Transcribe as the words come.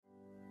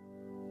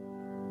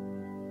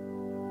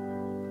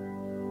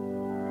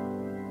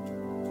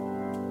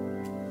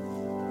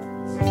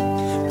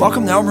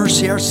Welcome to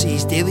Elmhurst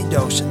CRC's Daily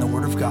Dose in the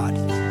Word of God.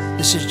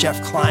 This is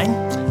Jeff Klein.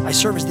 I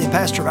serve as the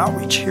pastor of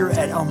outreach here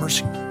at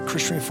Elmhurst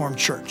Christian Reformed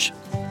Church.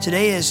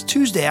 Today is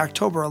Tuesday,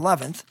 October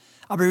 11th.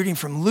 I'll be reading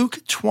from Luke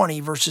 20,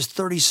 verses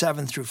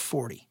 37 through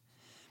 40.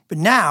 But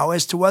now,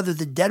 as to whether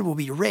the dead will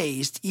be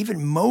raised,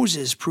 even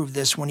Moses proved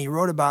this when he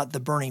wrote about the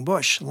burning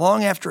bush.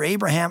 Long after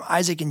Abraham,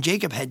 Isaac, and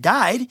Jacob had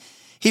died,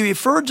 he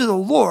referred to the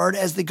Lord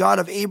as the God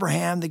of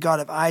Abraham, the God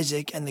of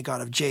Isaac, and the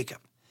God of Jacob.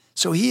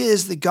 So he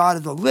is the God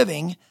of the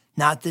living,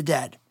 not the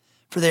dead,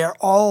 for they are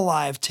all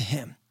alive to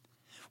him.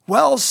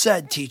 Well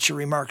said, teacher,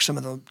 remarked some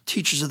of the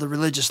teachers of the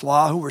religious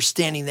law who were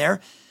standing there,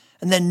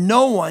 and then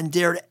no one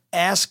dared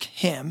ask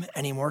him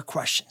any more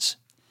questions.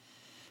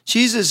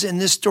 Jesus in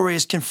this story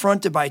is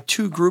confronted by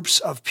two groups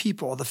of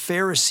people, the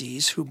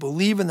Pharisees who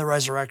believe in the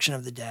resurrection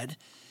of the dead,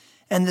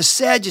 and the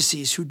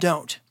Sadducees who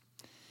don't.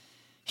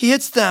 He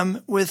hits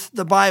them with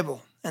the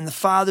Bible and the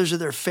fathers of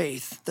their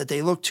faith that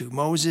they look to,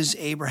 Moses,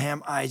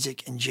 Abraham,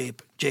 Isaac, and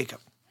Jacob.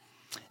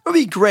 It would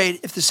be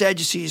great if the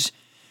Sadducees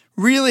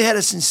really had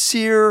a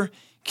sincere,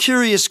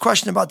 curious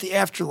question about the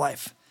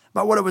afterlife,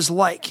 about what it was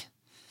like.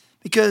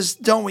 Because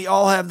don't we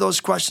all have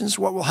those questions?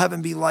 What will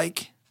heaven be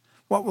like?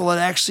 What will it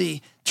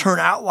actually turn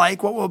out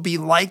like? What will it be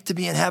like to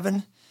be in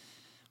heaven?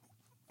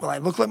 Will I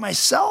look like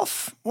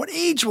myself? What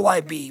age will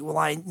I be? Will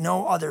I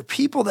know other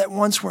people that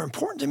once were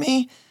important to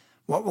me?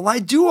 What will I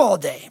do all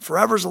day?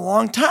 Forever's a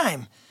long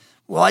time.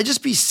 Will I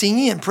just be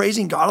singing and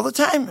praising God all the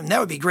time? And that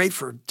would be great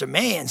for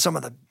DeMay and some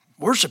of the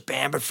worship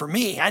band, but for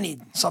me, I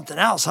need something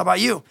else. How about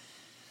you?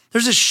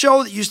 There's a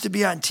show that used to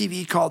be on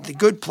TV called The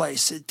Good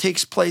Place. It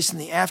takes place in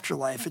the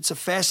afterlife. It's a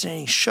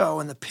fascinating show,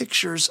 and the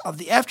pictures of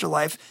the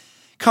afterlife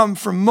come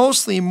from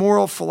mostly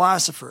moral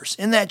philosophers.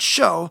 In that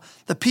show,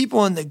 the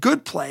people in the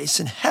good place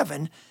in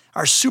heaven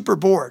are super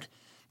bored.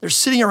 They're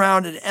sitting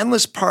around at an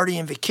endless party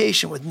and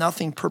vacation with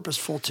nothing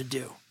purposeful to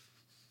do.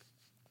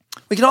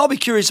 We can all be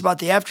curious about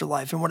the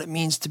afterlife and what it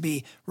means to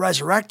be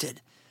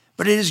resurrected,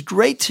 but it is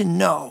great to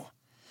know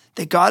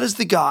that God is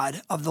the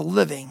God of the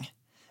living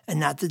and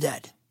not the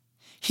dead.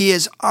 He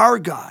is our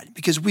God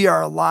because we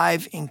are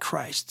alive in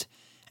Christ.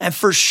 And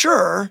for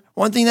sure,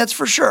 one thing that's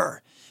for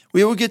sure,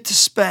 we will get to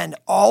spend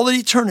all of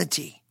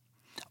eternity,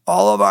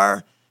 all of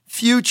our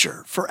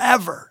future,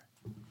 forever,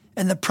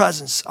 in the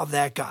presence of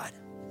that God.